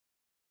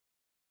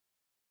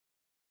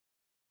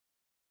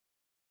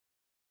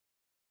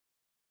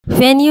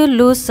When you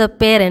lose a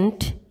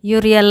parent, you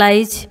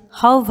realize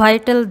how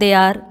vital they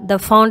are, the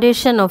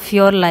foundation of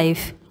your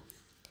life.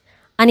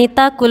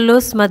 Anita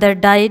Kullu's mother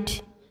died,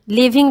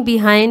 leaving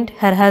behind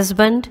her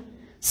husband,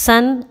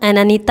 son, and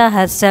Anita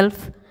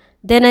herself,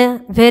 then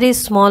a very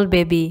small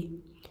baby.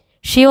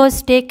 She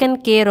was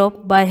taken care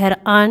of by her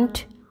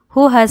aunt,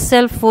 who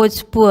herself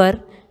was poor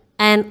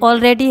and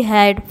already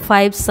had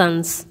 5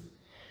 sons.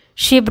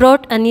 She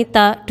brought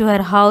Anita to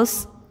her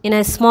house in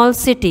a small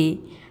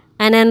city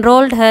and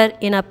enrolled her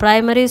in a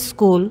primary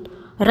school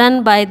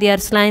run by the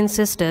Ursuline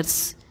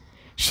Sisters.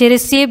 She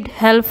received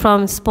help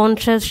from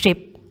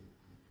sponsorship.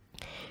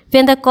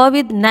 When the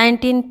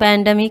COVID-19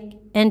 pandemic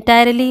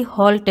entirely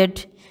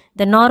halted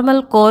the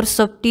normal course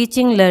of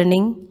teaching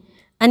learning,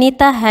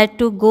 Anita had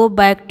to go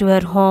back to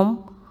her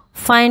home,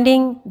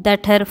 finding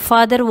that her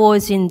father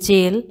was in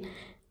jail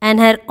and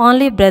her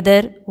only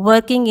brother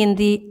working in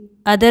the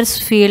other's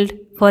field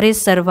for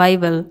his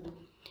survival.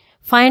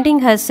 Finding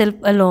herself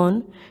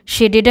alone,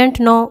 she didn't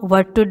know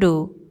what to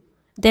do.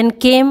 Then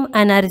came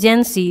an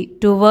urgency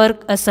to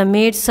work as a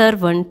maid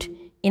servant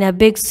in a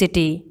big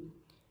city.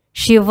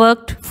 She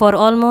worked for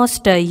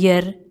almost a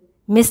year,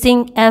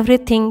 missing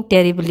everything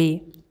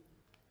terribly.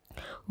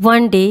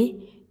 One day,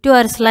 2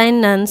 Ursuline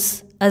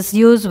nuns, as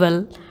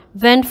usual,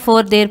 went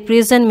for their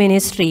prison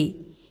ministry,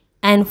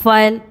 and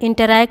while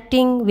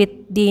interacting with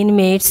the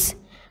inmates,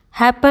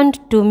 happened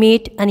to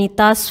meet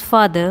Anita's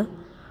father,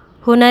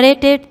 who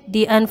narrated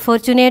the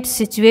unfortunate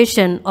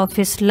situation of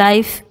his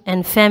life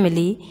and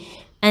family,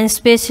 and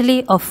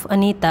especially of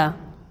Anita.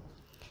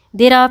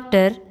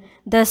 Thereafter,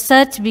 the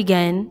search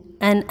began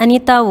and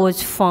Anita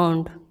was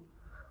found.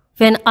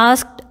 When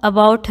asked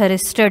about her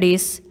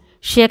studies,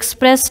 she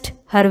expressed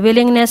her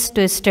willingness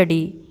to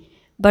study,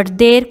 but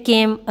there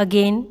came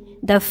again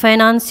the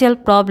financial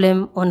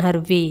problem on her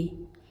way.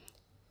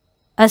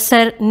 As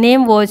her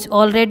name was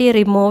already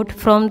removed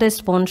from the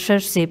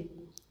sponsorship.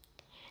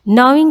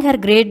 Knowing her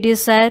great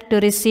desire to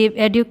receive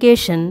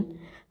education,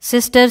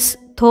 sisters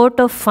thought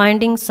of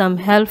finding some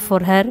help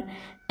for her,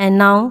 and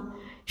now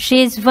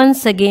she is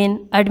once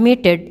again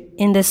admitted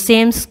in the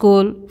same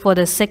school for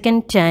the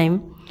second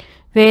time,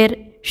 where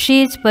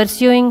she is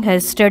pursuing her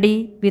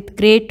study with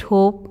great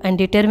hope and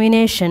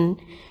determination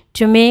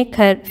to make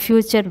her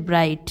future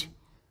bright.